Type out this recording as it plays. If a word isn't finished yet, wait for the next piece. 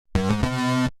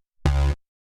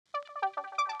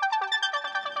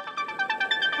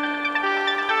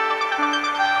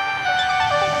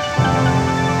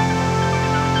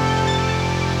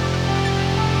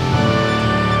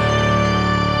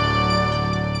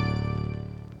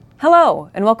Hello,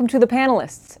 and welcome to The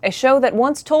Panelists, a show that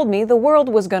once told me the world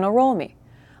was gonna roll me.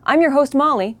 I'm your host,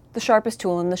 Molly, the sharpest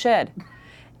tool in the shed.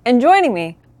 And joining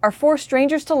me are four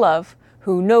strangers to love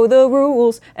who know the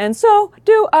rules, and so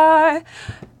do I.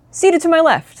 Seated to my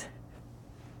left,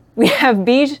 we have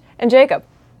Beej and Jacob.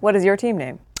 What is your team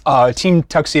name? Team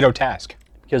Tuxedo Task.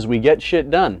 Because we get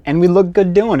shit done. And we look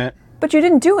good doing it. But you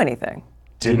didn't do anything.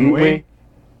 Didn't we?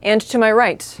 And to my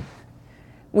right,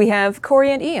 we have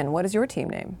Corey and Ian. What is your team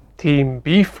name? Team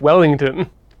Beef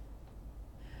Wellington.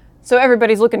 So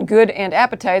everybody's looking good and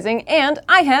appetizing, and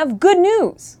I have good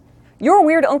news! Your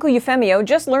weird Uncle Euphemio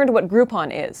just learned what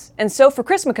Groupon is, and so for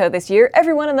Christmaka this year,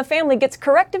 everyone in the family gets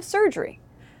corrective surgery.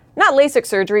 Not LASIK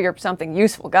surgery or something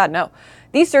useful, God no.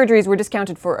 These surgeries were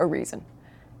discounted for a reason.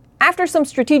 After some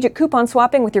strategic coupon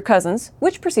swapping with your cousins,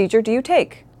 which procedure do you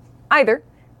take? Either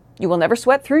you will never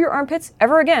sweat through your armpits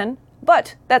ever again,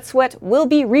 but that sweat will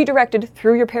be redirected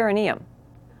through your perineum.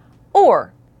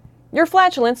 Or your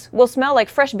flatulence will smell like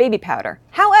fresh baby powder.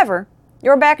 However,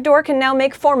 your back door can now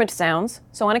make formant sounds,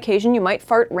 so on occasion you might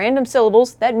fart random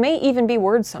syllables that may even be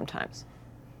words sometimes.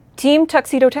 Team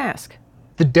Tuxedo Task.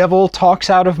 The devil talks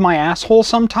out of my asshole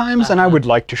sometimes, and I would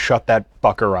like to shut that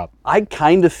fucker up. I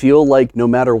kind of feel like no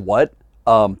matter what,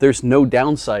 there's no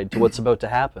downside to what's about to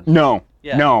happen. No,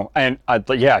 Yeah. no, and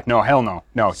no, hell no.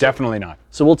 No, definitely not.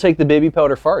 So we'll take the baby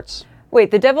powder farts. Wait,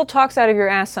 the devil talks out of your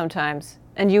ass sometimes,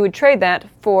 and you would trade that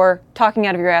for talking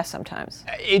out of your ass sometimes.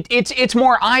 It's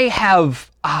more, I have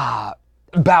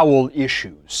bowel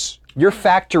issues. Your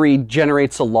factory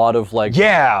generates a lot of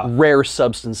Yeah. rare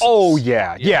substances. Oh,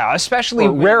 yeah, especially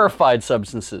Or rarefied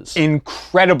substances.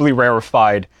 incredibly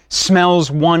rarefied smells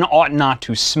one ought not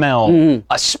to smell,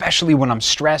 especially when I'm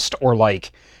stressed or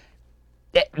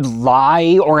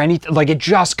lie or anything. It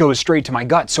just goes straight to my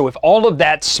gut. So if all of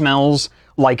that smells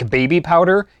like baby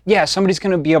powder, yeah, somebody's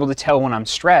going to be able to tell when I'm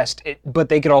stressed, but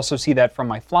they could also see that from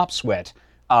my flop sweat.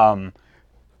 I'm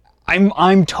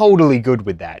totally good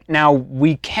with that. Now,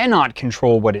 we cannot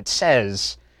control what it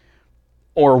says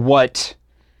or what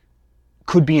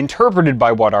could be interpreted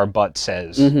by what our butt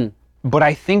says. But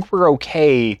I think we're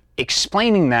okay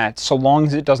explaining that so long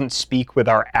as it doesn't speak with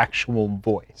our actual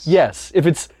voice. Yes, if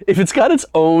it's got its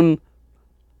own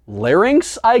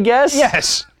larynx, I guess.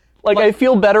 Yes. I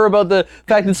feel better about the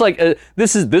fact it's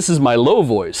this is my low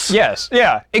voice. Yes.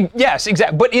 Yeah. Yes.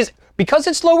 Exactly. But because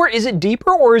it's lower, is it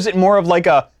deeper or is it more of like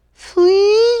a?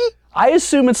 I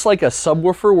assume it's like a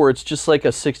subwoofer where it's just like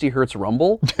a 60 hertz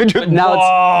rumble. But now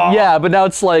Whoa. but now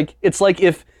it's like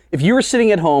if you were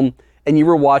sitting at home and you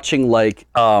were watching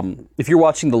if you're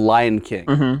watching The Lion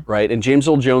King, right, and James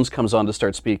Earl Jones comes on to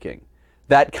start speaking,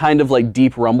 that kind of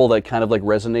deep rumble that kind of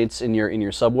resonates in your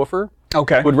subwoofer,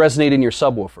 Okay. would resonate in your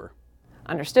subwoofer.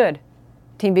 Understood.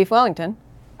 Team Beef Wellington.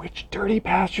 Which dirty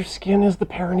bastard skin is the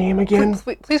perineum again?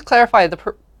 Please clarify,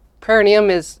 the perineum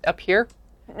is up here?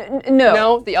 No.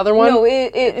 No, the other one? No,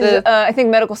 it is, I think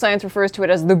medical science refers to it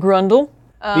as the grundle.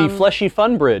 The fleshy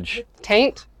fun bridge.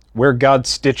 Taint? Where God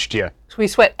stitched you. So we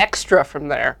sweat extra from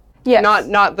there. Yes.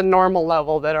 Not the normal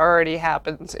level that already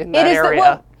happens in that It is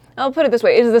area. I'll put it this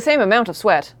way, it is the same amount of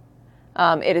sweat.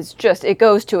 It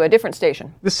goes to a different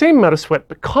station. The same amount of sweat,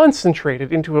 but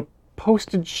concentrated into a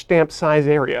postage stamp size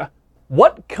area.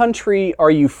 What country are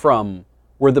you from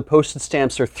where the postage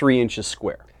stamps are 3 inches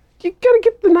square? You gotta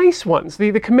get the nice ones,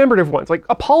 the commemorative ones, like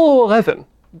Apollo 11,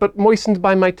 but moistened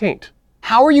by my taint.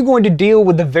 How are you going to deal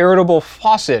with the veritable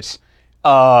faucet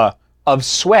of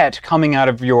sweat coming out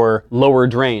of your Lower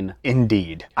drain.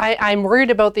 Indeed? I'm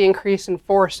worried about the increase in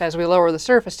force as we lower the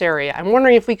surface area. I'm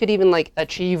wondering if we could even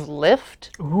achieve lift.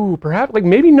 Ooh, perhaps,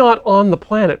 maybe not on the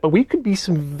planet, but we could be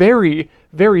some very,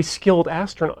 very skilled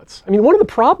astronauts. I mean, one of the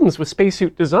problems with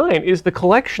spacesuit design is the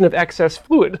collection of excess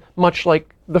fluid, much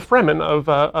like the Fremen of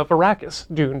Arrakis,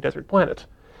 Dune, Desert Planet.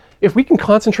 If we can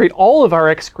concentrate all of our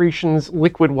excretions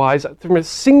liquid-wise from a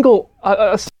single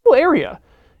area.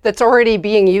 That's already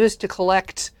being used to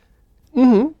collect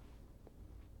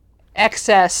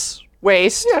excess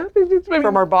waste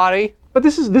from our body. But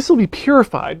this will be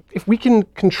purified if we can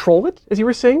control it, as you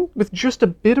were saying, with just a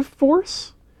bit of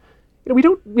force. We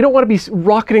don't want to be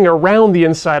rocketing around the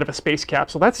inside of a space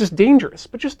capsule. That's just dangerous.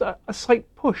 But just a slight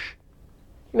push,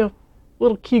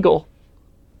 little Kegel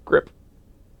grip,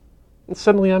 and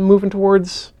suddenly I'm moving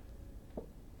towards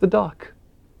the dock.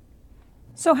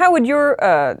 So how would your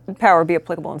power be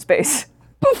applicable in space?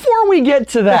 Before we get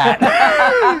to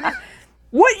that,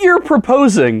 what you're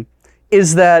proposing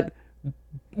is that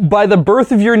by the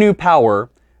birth of your new power,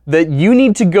 that you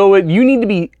need to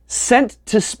be sent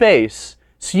to space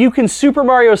so you can Super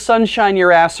Mario Sunshine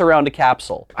your ass around a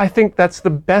capsule. I think that's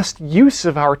the best use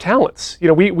of our talents.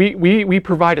 We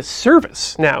provide a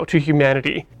service now to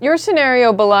humanity. Your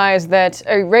scenario belies that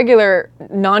a regular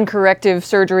non-corrective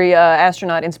surgery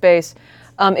astronaut in space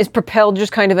is propelled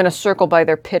just kind of in a circle by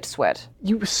their pit sweat.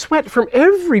 You sweat from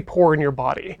every pore in your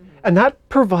body, and that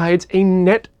provides a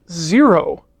net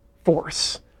zero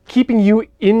force, keeping you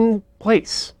in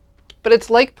place. But it's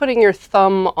like putting your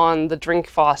thumb on the drink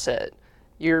faucet.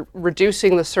 You're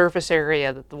reducing the surface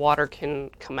area that the water can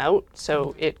come out,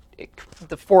 so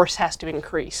the force has to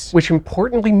increase. Which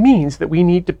importantly means that we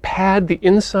need to pad the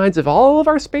insides of all of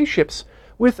our spaceships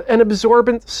with an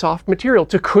absorbent soft material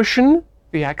to cushion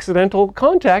the accidental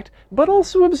contact, but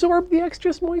also absorb the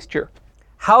excess moisture.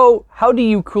 How do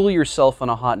you cool yourself on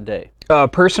a hot day?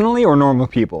 Personally or normal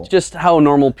people? Just how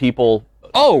normal people...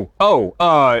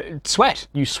 Sweat.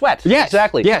 You sweat. Yes,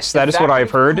 Exactly. Yes, that is what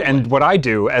I've heard and what I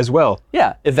do as well.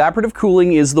 Yeah, evaporative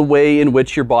cooling is the way in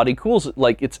which your body cools.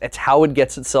 Like, it's how it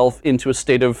gets itself into a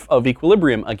state of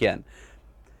equilibrium again.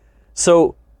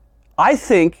 So, I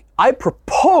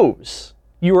propose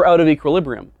you are out of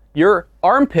equilibrium. Your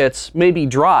armpits may be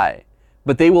dry,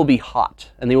 but they will be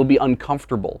hot, and they will be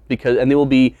uncomfortable, and they will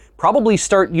be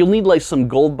you'll need like some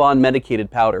Gold Bond medicated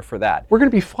powder for that. We're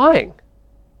going to be flying.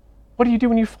 What do you do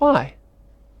when you fly?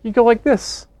 You go like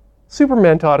this.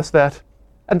 Superman taught us that.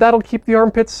 And that'll keep the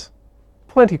armpits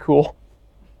plenty cool.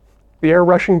 The air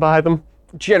rushing by them.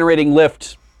 Generating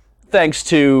lift thanks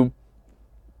to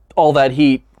all that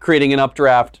heat, creating an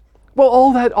updraft. Well,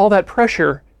 all that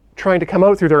pressure trying to come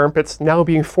out through their armpits now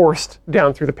being forced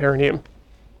down through the perineum.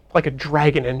 Like a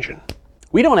dragon engine.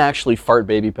 We don't actually fart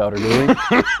baby powder, do we?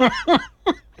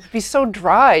 It'd be so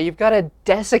dry. You've got a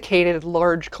desiccated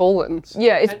large colon.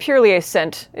 Yeah, it's purely a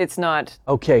scent. It's not.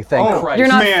 Okay, thank Christ. You're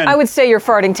not. man. I would say you're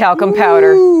farting talcum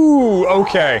powder. Ooh,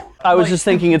 okay. I was just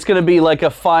thinking it's going to be like a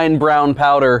fine brown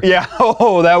powder. Yeah,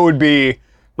 that would be...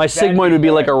 My sigmoid would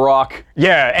be like a rock.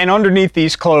 Yeah, and underneath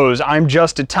these clothes, I'm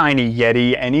just a tiny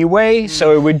Yeti anyway,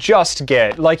 so it would just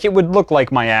get, like, it would look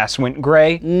like my ass went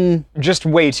gray. Just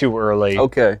way too early.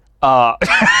 Okay.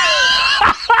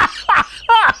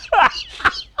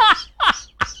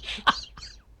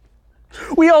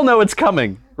 We all know it's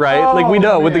coming, right? Like, we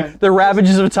know with the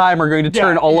ravages of time are going to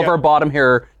turn all of our bottom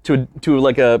hair to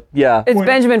like a, It's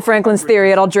Benjamin Franklin's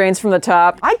theory. It all drains from the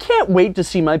top. I can't wait to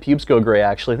see my pubes go gray,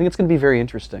 actually. I think it's going to be very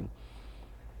interesting.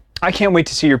 I can't wait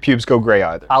to see your pubes go gray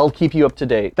either. I'll keep you up to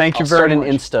date. Thank you I'll very start much.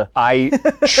 an Insta. I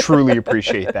truly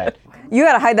appreciate that. You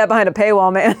gotta hide that behind a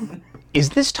paywall, man. Is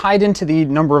this tied into the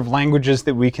number of languages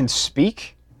that we can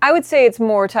speak? I would say it's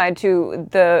more tied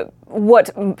to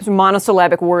what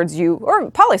monosyllabic words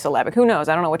or polysyllabic, who knows,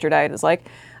 I don't know what your diet is like,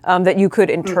 that you could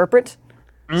interpret.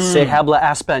 Se habla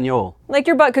español. Like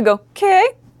your butt could go, "K,"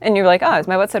 and you're like, my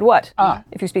butt said what?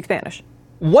 If you speak Spanish.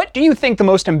 What do you think the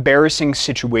most embarrassing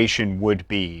situation would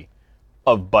be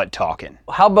of butt talking?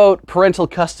 How about parental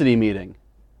custody meeting?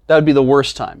 That would be the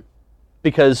worst time.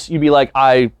 Because you'd be like,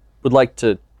 I would like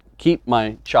to keep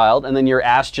my child, and then your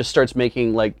ass just starts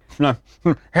making like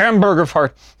hamburger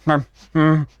fart.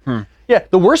 Yeah,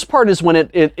 the worst part is when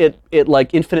it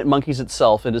like infinite monkeys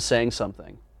itself into saying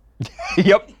something.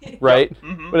 Yep. Right?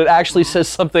 But it actually says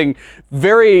something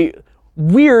very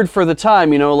weird for the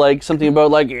time, like something about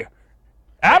like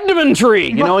abdomen tree,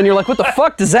 and you're like, what the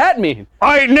fuck does that mean?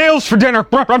 I ate nails for dinner.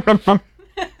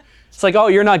 It's like, oh,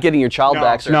 you're not getting your child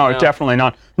back, sir. No, definitely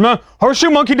not. No, horseshoe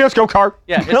monkey disco cart.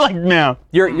 Yeah, like, no.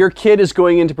 Your kid is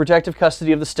going into protective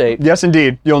custody of the state. Yes,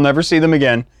 indeed. You'll never see them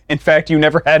again. In fact, you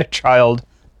never had a child.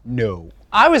 No.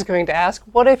 I was going to ask,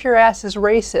 what if your ass is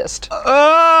racist?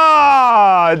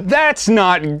 That's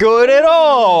not good at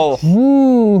all.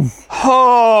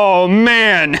 Oh,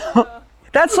 man.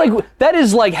 That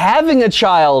is like having a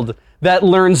child that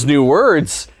learns new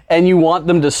words and you want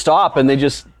them to stop and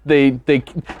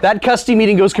that custody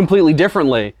meeting goes completely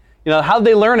differently. How'd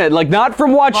they learn it? Like, not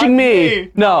from watching me.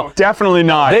 No. Definitely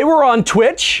not. They were on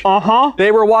Twitch.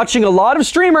 They were watching a lot of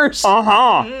streamers.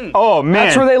 Oh, man.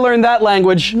 That's where they learned that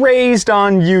language. Raised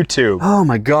on YouTube. Oh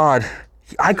my God.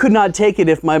 I could not take it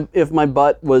if my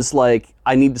butt was like,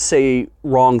 I need to say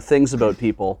wrong things about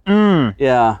people.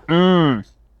 Yeah.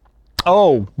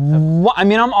 Oh, I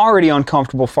mean, I'm already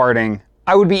uncomfortable farting.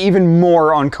 I would be even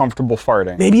more uncomfortable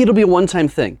farting. Maybe it'll be a one-time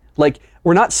thing. Like,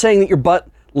 we're not saying that your butt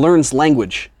learns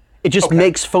language. It just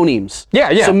makes phonemes.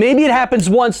 Yeah. So maybe it happens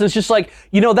once and it's just like,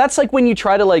 that's like when you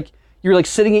try to like, you're like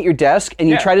sitting at your desk and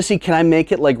you Yeah. try to see, can I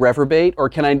make it like reverberate, or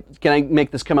can I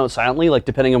make this come out silently, like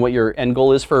depending on what your end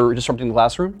goal is for disrupting the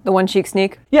classroom? The one cheek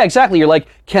sneak. Yeah, exactly. You're like,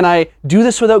 can I do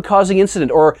this without causing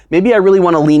incident? Or maybe I really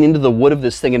want to lean into the wood of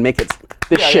this thing and make this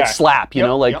shit yeah. slap, you Yep,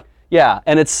 know? Like, yep. yeah.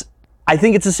 And I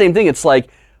think it's the same thing. It's like,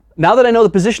 now that I know the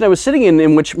position I was sitting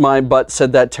in which my butt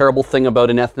said that terrible thing about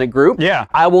an ethnic group, Yeah.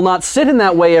 I will not sit in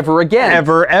that way ever again.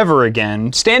 Ever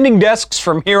again. Standing desks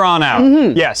from here on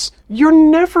out. Yes. You're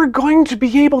never going to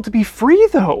be able to be free,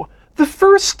 though. The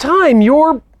first time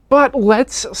your butt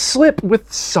lets slip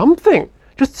with something,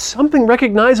 just something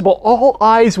recognizable, all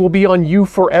eyes will be on you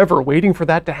forever, waiting for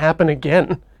that to happen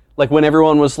again. Like when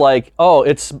everyone was like, oh,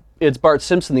 it's Bart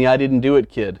Simpson, the I didn't do it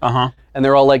kid. And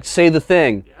they're all like, say the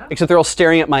thing. Except they're all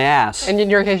staring at my ass. And in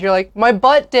your case, you're like, my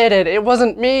butt did it. It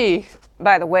wasn't me.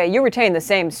 By the way, you retain the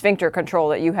same sphincter control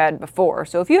that you had before,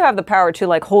 so if you have the power to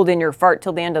like hold in your fart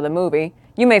till the end of the movie,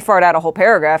 you may fart out a whole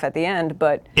paragraph at the end,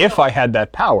 but If I had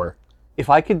that power. If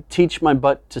I could teach my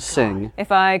butt to sing,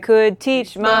 if I could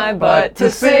teach my butt to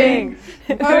sing,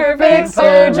 perfect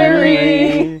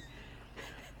surgery.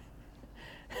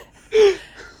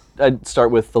 I'd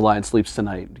start with The Lion Sleeps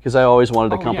Tonight, because I always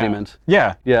wanted accompaniment.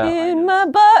 Yeah. Yeah. In my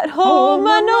butthole,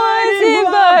 my noisy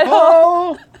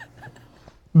butthole.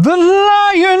 The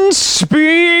lion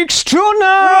speaks tonight.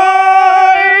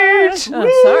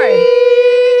 Oh, sorry.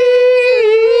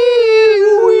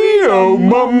 Oh,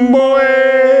 boy.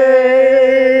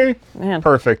 Man,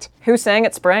 Perfect. who sang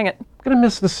it, sprang it. Gonna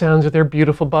miss the sounds of their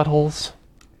beautiful buttholes.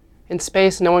 In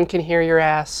space, no one can hear your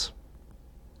ass.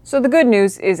 So the good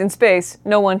news is in space,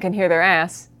 no one can hear their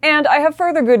ass. And I have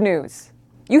further good news.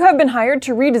 You have been hired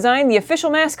to redesign the official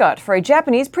mascot for a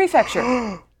Japanese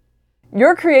prefecture.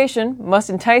 Your creation must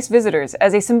entice visitors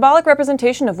as a symbolic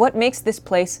representation of what makes this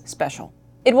place special.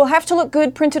 It will have to look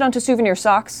good printed onto souvenir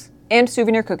socks, and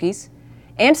souvenir cookies,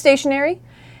 and stationery,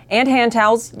 and hand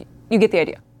towels. You get the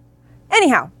idea.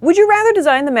 Anyhow, would you rather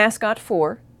design the mascot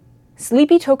for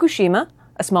Sleepy Tokushima,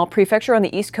 a small prefecture on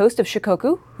the east coast of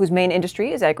Shikoku, whose main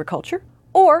industry is agriculture,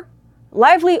 or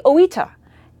Lively Oita,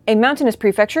 a mountainous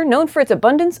prefecture known for its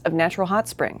abundance of natural hot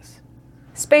springs?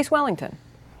 Space Wellington.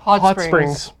 Hot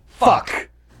springs. Fuck.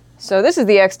 So this is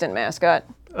the extant mascot.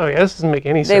 Oh yeah, this doesn't make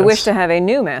any sense. They wish to have a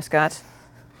new mascot.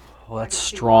 Oh, that's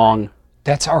strong.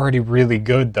 That's already really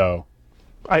good, though.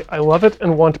 I love it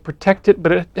and want to protect it,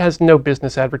 but it has no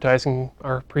business advertising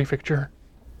our prefecture.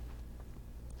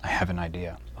 I have an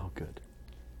idea. Oh, good.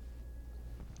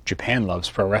 Japan loves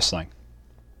pro wrestling.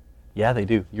 Yeah, they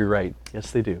do. You're right.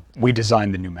 Yes, they do. We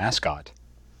designed the new mascot.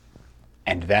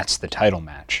 And that's the title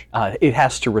match. It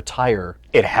has to retire.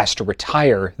 It has to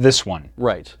retire this one.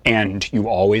 Right. And you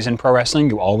always, in pro wrestling,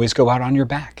 you always go out on your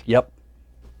back, Yep.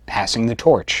 passing the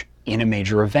torch in a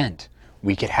major event.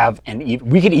 We could have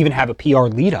we could even have a PR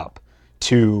lead up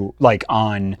to like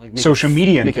on social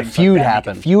media and make a things feud like that.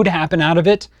 happen. Make a feud happen out of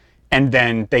it, and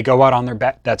then they go out on their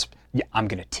back. I'm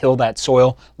gonna till that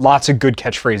soil. Lots of good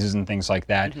catchphrases and things like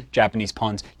that. Japanese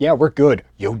puns. Yeah, we're good.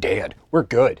 Yo, Dad, we're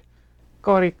good.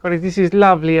 Cory, this is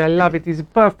lovely. I love it. It's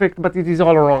perfect, but it is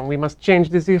all wrong. We must change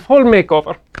this whole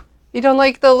makeover. You don't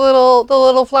like the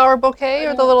little flower bouquet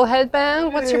or the little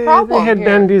headband? What's your problem The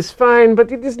headband is fine,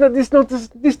 but it is not. This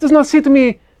does not say to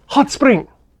me hot spring.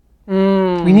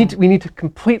 We need to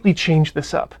completely change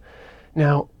this up.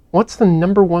 Now, what's the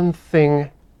number one thing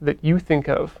that you think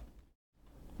of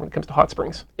when it comes to hot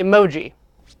springs? here? Emoji.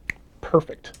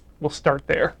 Perfect. We'll start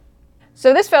there.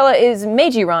 So this fella is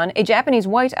Meijiran, a Japanese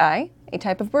white-eye, a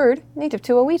type of bird native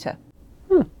to Oita.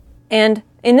 And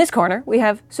in this corner, we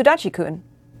have Sudachi-kun,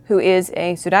 who is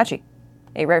a Sudachi,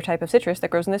 a rare type of citrus that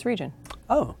grows in this region.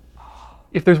 Oh.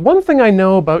 If there's one thing I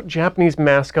know about Japanese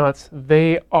mascots,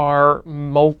 they are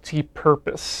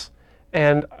multi-purpose.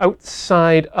 And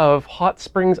outside of hot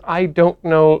springs, I don't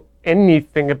know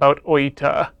anything about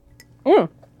Oita.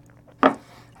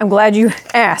 I'm glad you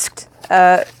asked.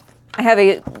 I have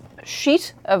a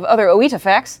sheet of other Oita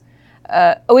facts.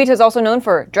 Oita is also known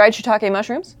for dried shiitake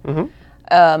mushrooms,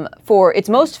 for its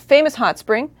most famous hot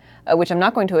spring, which I'm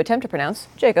not going to attempt to pronounce.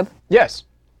 Jacob, Yes.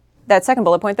 that second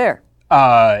bullet point there.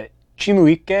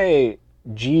 Chimuike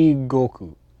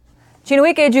Jigoku.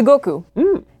 Chinuike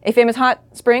Jigoku, a famous hot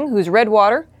spring whose red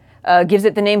water gives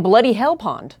it the name Bloody Hell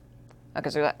Pond,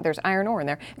 because there's iron ore in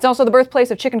there. It's also the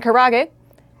birthplace of chicken karage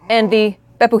and the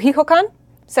Beppuhikokan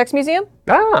Sex Museum.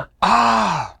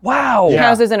 Wow. It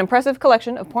houses an impressive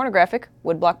collection of pornographic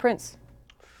woodblock prints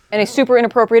and a super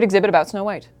inappropriate exhibit about Snow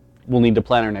White. We'll need to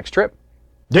plan our next trip.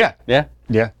 Yeah. Yeah.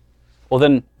 Yeah. Well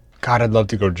then, God, I'd love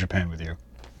to go to Japan with you.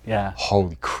 yeah.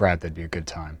 Holy crap, that'd be a good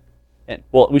time.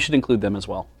 Well, we should include them as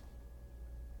well.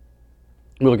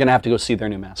 We're going to have to go see their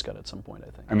new mascot at some point,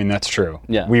 I think. I mean, that's true.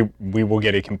 Yeah. We will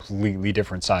get a completely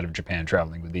different side of Japan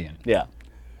traveling with Ian. Yeah.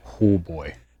 Oh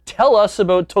boy. Tell us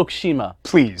about Tokushima.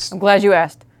 Please. I'm glad you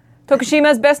asked.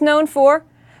 Tokushima is best known for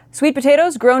sweet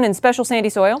potatoes grown in special sandy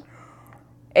soil,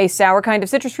 a sour kind of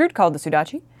citrus fruit called the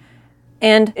sudachi,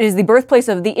 and it is the birthplace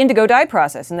of the indigo dye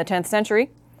process in the 10th century.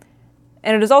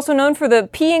 And it is also known for the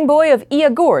Peeing Boy of Iya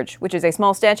Gorge, which is a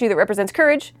small statue that represents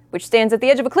courage, which stands at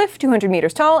the edge of a cliff 200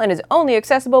 meters tall and is only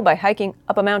accessible by hiking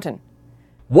up a mountain.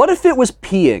 What if it was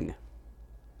peeing?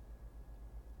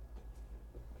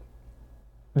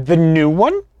 The new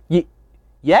one?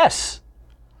 Yes.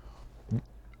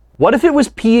 What if it was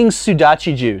peeing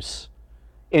sudachi juice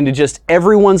into just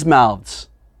everyone's mouths?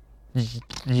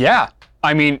 Yeah.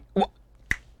 I mean,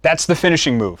 that's the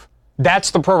finishing move.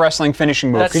 That's the pro wrestling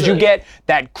finishing move. Because you get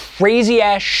that crazy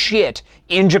ass shit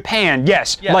in Japan.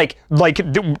 Yes. Yeah.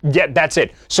 Yeah, that's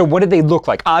it. So what do they look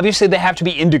like? Obviously they have to be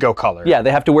indigo color. Yeah,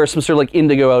 they have to wear some sort of like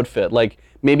indigo outfit, like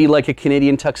maybe like a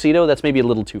Canadian tuxedo. That's maybe a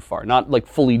little too far. Not like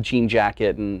fully jean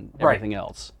jacket and everything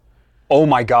else. Oh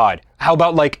my God. How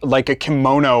about like a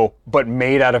kimono but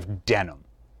made out of denim?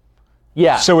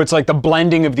 Yeah. So it's like the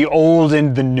blending of the old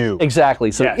and the new. Exactly.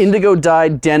 So Yes. indigo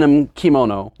dyed denim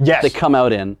kimono. Yes. They come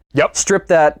out in. Yep. Strip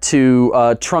that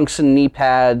to trunks and knee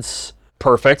pads.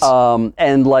 Perfect.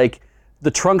 And like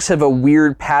the trunks have a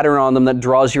weird pattern on them that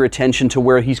draws your attention to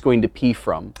where he's going to pee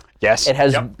from. yes. It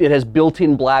has Yep. it has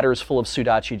built-in bladders full of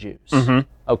sudachi juice. Mm-hmm.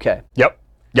 Okay. Yep.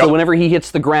 So whenever he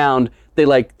hits the ground, they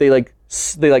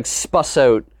spuss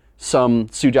out some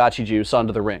sudachi juice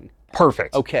onto the ring.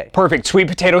 Perfect. Okay. Perfect. Sweet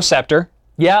potato scepter.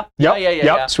 Yeah. Yep.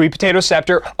 Yeah. Sweet potato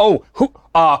scepter. Oh,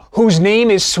 whose name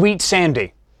is Sweet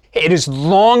Sandy. It has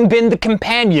long been the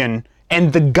companion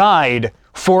and the guide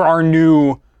for our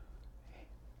new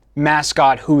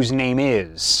mascot, whose name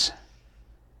is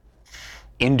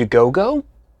Indiegogo.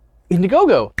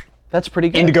 Indiegogo. That's pretty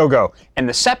good. Indiegogo. And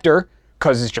the scepter,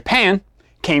 because it's Japan,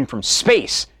 came from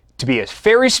space to be a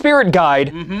fairy spirit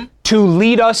guide to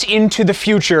lead us into the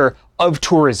future of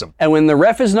tourism. And when the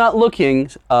ref is not looking,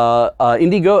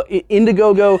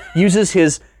 Indiegogo uses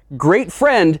his great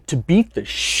friend to beat the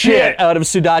shit out of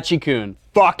Sudachi-kun.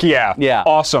 Fuck yeah. Yeah.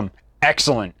 Awesome.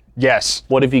 Excellent. Yes.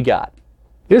 What have you got?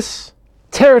 This,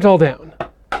 tear it all down.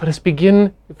 Let us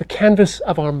begin with the canvas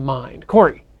of our mind.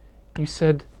 Corey, you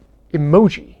said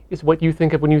emoji is what you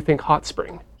think of when you think hot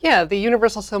spring. Yeah, the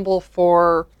universal symbol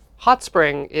for hot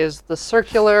spring is the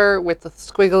circular with the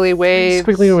squiggly waves.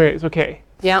 Squiggly waves, okay.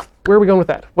 Yeah. Where are we going with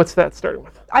that? What's that starting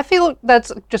with? I feel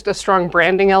that's just a strong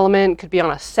branding element. Could be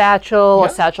on a satchel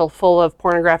full of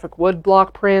pornographic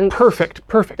woodblock prints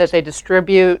Perfect. that they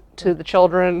distribute to the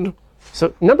children.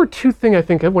 So number two thing I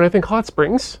think of when I think hot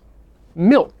springs,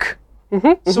 milk.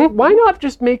 So why not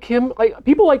just make him, like,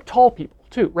 people like tall people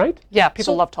too, right? Yeah,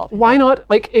 people love tall people. Why not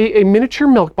like a miniature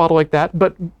milk bottle like that,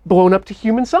 but blown up to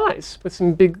human size with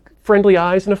some big friendly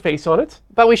eyes and a face on it?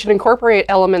 But we should incorporate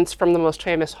elements from the most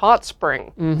famous hot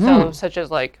spring. So, such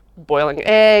as like boiling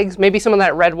eggs, maybe some of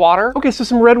that red water. Okay, so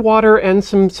some red water and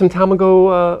some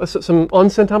tamago, some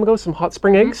onsen tamago, some hot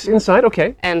spring eggs inside.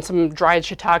 Okay, And some dried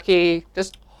shiitake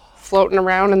just floating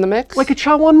around in the mix. like a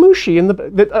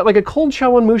chawanmushi like a cold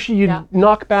chawanmushi you'd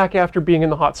knock back after being in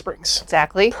the hot springs.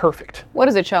 Exactly. Perfect. What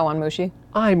is a chawanmushi?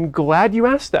 I'm glad you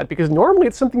asked that because normally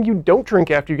it's something you don't drink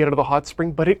after you get out of the hot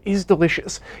spring, but it is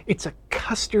delicious. It's a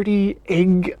custardy,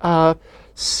 egg,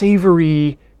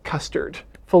 savory custard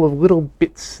full of little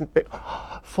bits,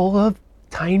 full of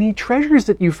tiny treasures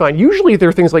that you find. Usually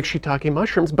they're things like shiitake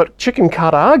mushrooms, but chicken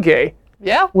karaage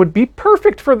Yeah. would be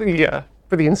perfect for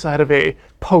the inside of a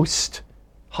post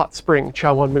hot spring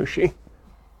chawanmushi.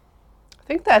 I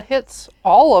think that hits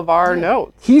all of our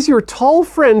notes. He's your tall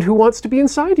friend who wants to be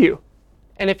inside you.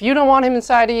 And if you don't want him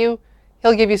inside of you,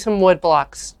 he'll give you some wood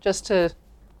blocks just to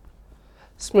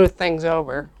smooth things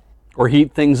over. Or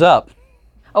heat things up.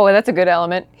 Oh, that's a good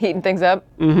element. Heating things up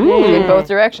in both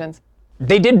directions.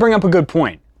 They did bring up a good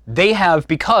point. They have,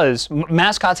 because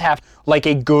mascots have like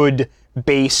a good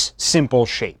base, simple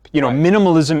shape. You know,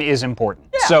 minimalism is important.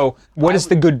 So what's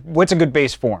a good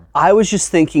base form? I was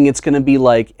just thinking it's going to be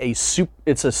like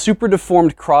it's a super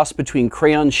deformed cross between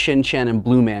Crayon Shin-chan and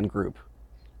Blue Man Group.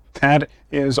 That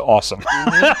is awesome.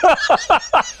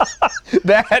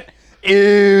 That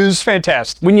is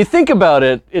fantastic. When you think about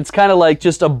it, it's kind of like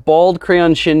just a bald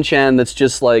Crayon Shin-chan that's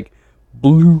just like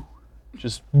blue,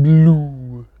 just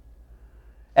blue.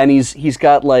 And he's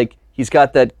got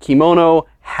that kimono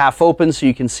half open so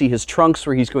you can see his trunks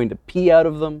where he's going to pee out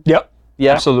of them. Yep.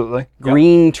 Yeah. Absolutely.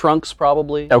 Green trunks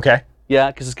probably. Okay. Yeah,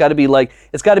 because it's got to be like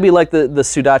the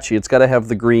sudachi. It's got to have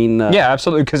the green. Yeah,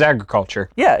 absolutely, because agriculture.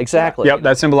 Yeah, exactly. Yep,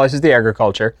 that symbolizes the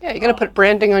agriculture. Yeah, you gotta put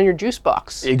branding on your juice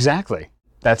box. Exactly.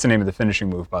 That's the name of the finishing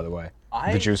move, by the way.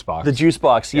 The juice box. The juice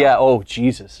box. Yeah. Oh,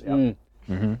 Jesus. Mm.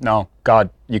 No, God,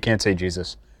 you can't say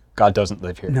Jesus. God doesn't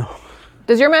live here. No.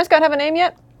 Does your mascot have a name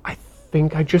yet? I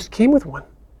think I just came with one.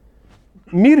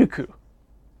 Miruku.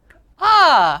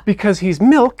 Ah, Because he's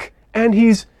milk and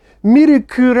he's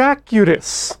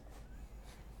Mirukuraculous.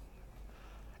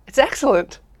 it's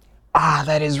excellent. Ah,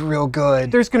 that is real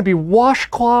good. There's going to be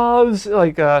washcloths,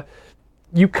 like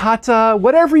yukata,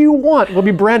 whatever you want will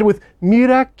be branded with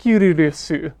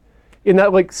Miraculous in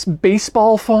that like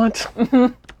baseball font.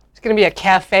 It's gonna be a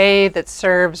cafe that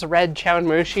serves red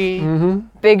chawanmushi.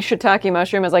 Big shiitake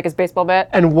mushroom is like his baseball bat.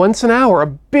 And once an hour, a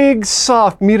big,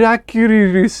 soft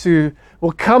Miraculous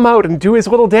will come out and do his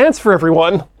little dance for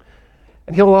everyone.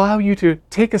 And he'll allow you to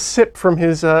take a sip from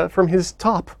his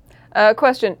top.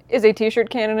 Question, is a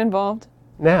t-shirt cannon involved?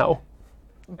 Now,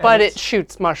 But it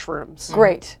shoots mushrooms.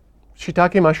 Great.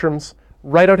 shiitake mushrooms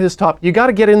right out his top. You got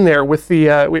to get in there with the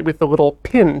little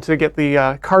pin to get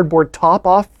the cardboard top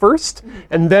off first,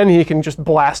 and then he can just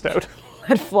blast out.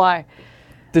 Let fly.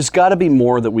 There's got to be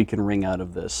more that we can wring out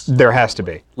of this. There has to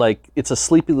be. Like, it's a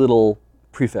sleepy little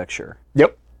prefecture.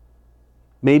 Yep.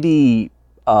 Maybe,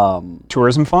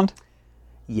 Tourism fund?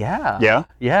 yeah. Yeah?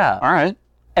 Yeah. All right.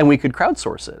 And we could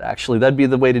crowdsource it, actually. That'd be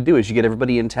the way to do it, is you get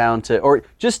everybody in town to, or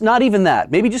just not even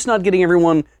that. Maybe just not getting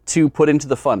everyone to put into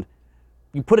the fund.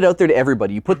 You put it out there to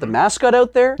everybody. You put the mascot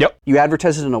out there. Yep. You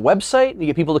advertise it on a website. You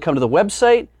get people to come to the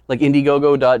website, like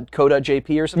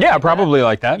indiegogo.co.jp or something. Yeah, like that. probably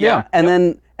like that. Yeah. And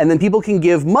then people can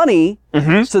give money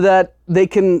so that they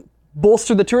can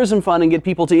bolster the tourism fund and get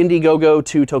people to Indiegogo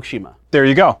to Tokushima. There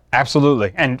you go.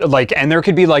 Absolutely. And there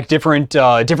could be like different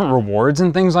rewards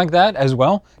and things like that as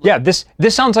well. Yeah, this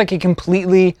sounds like a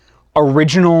completely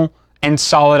original and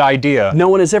solid idea. No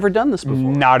one has ever done this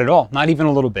before. Not at all. Not even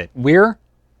a little bit. We're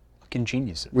fucking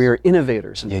geniuses. We're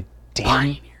innovators. And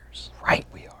Damn right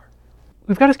we are.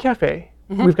 We've got his cafe.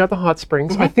 We've got the hot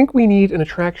springs. I think we need an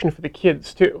attraction for the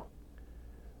kids too.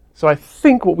 So I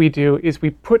think what we do is we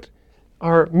put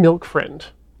our milk friend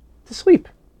to sleep.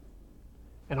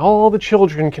 And all the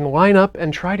children can line up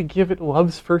and try to give it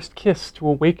love's first kiss to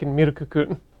awaken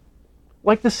Miruku-kun.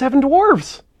 Like the Seven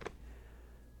Dwarves.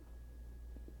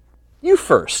 You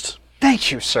first.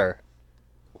 Thank you, sir.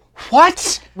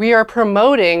 What? We are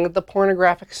promoting the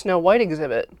pornographic Snow White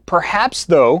exhibit. Perhaps,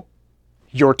 though,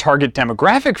 your target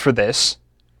demographic for this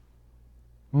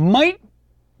might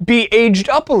be aged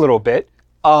up a little bit.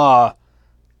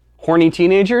 Horny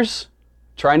teenagers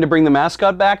trying to bring the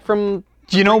mascot back from...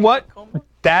 You know what?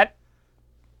 That...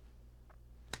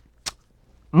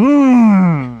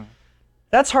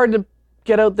 That's hard to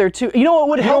get out there, too. You know what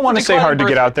would You help? don't want the to say hard to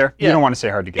declining get birth- out there? Yeah. You don't want to say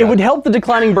hard to get It out would there. help the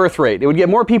declining birth rate. It would get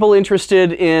more people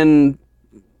interested in...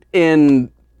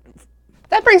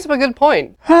 That brings up a good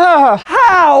point. How?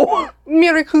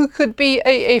 Miraku could be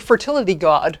a fertility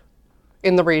god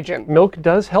in the region, Milk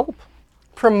does help.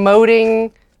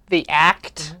 promoting the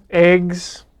act.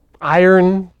 Eggs,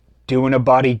 iron. Doing a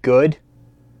body good?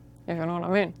 If you know what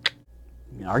I mean.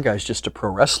 Our guy's just a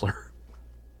pro wrestler.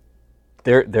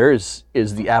 Theirs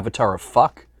is the avatar of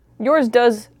fuck. Yours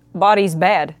does bodies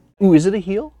bad. Ooh, is it a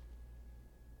heel?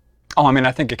 Oh, I mean,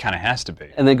 I think it kind of has to be.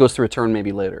 And then goes through a turn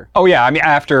maybe later. Oh yeah, I mean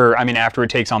after it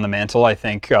takes on the mantle, I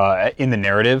think in the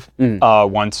narrative,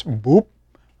 once boop,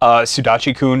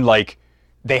 Sudachi-kun, like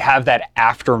they have that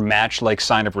after match like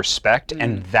sign of respect,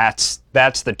 and that's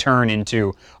the turn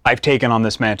into I've taken on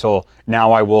this mantle.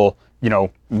 Now I will,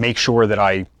 make sure that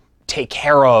I take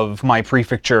care of my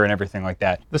prefecture and everything like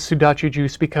that. The Sudachi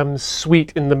juice becomes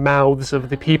sweet in the mouths of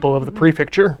the people of the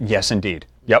prefecture. Yes, indeed.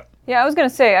 Yep. Yeah, I was going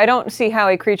to say, I don't see how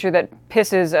a creature that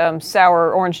pisses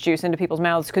sour orange juice into people's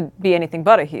mouths could be anything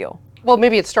but a heel. Well,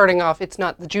 maybe it's starting off,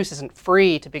 the juice isn't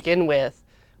free to begin with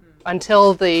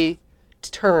until the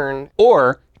turn.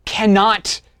 Or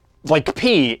cannot, like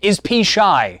pee, is pee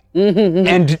shy.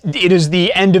 And it is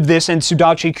the end of this and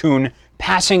Sudachi-kun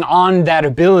passing on that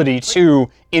ability to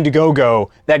Indiegogo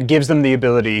that gives them the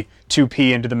ability to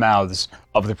pee into the mouths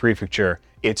of the prefecture.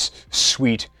 It's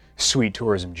sweet, sweet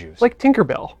tourism juice. Like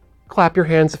Tinkerbell. Clap your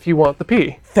hands if you want the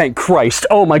pee. Thank Christ.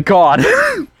 Oh my God.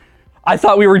 I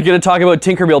thought we were going to talk about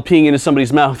Tinkerbell peeing into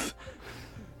somebody's mouth.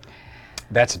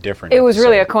 That's a different It was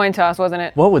really a episode. coin toss, wasn't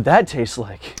it? What would that taste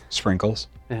like? Sprinkles.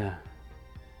 Yeah.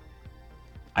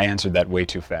 I answered that way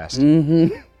too fast.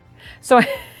 So,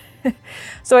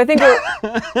 so I think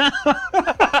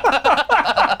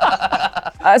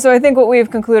what we've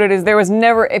concluded is there was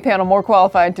never a panel more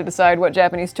qualified to decide what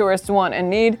Japanese tourists want and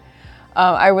need.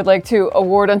 I would like to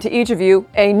award unto each of you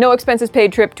a no expenses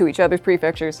paid trip to each other's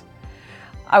prefectures.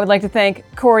 I would like to thank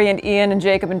Corey and Ian and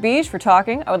Jacob and Beej for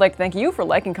talking. I would like to thank you for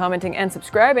liking, commenting, and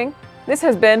subscribing. This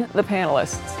has been The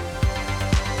Panelists.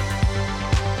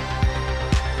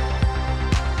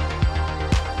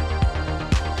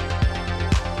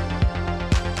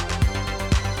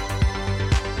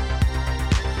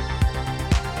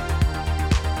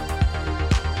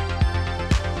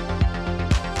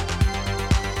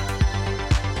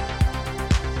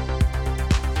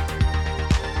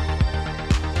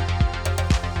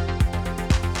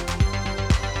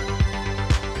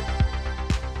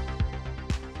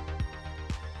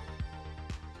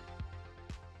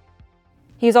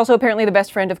 He is also apparently the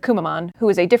best friend of Kumamon, who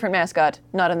is a different mascot,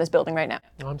 not in this building right now.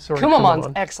 Oh, I'm sorry. Kumamon's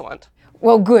Kumamon. excellent.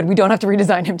 Well, good, we don't have to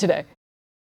redesign him today.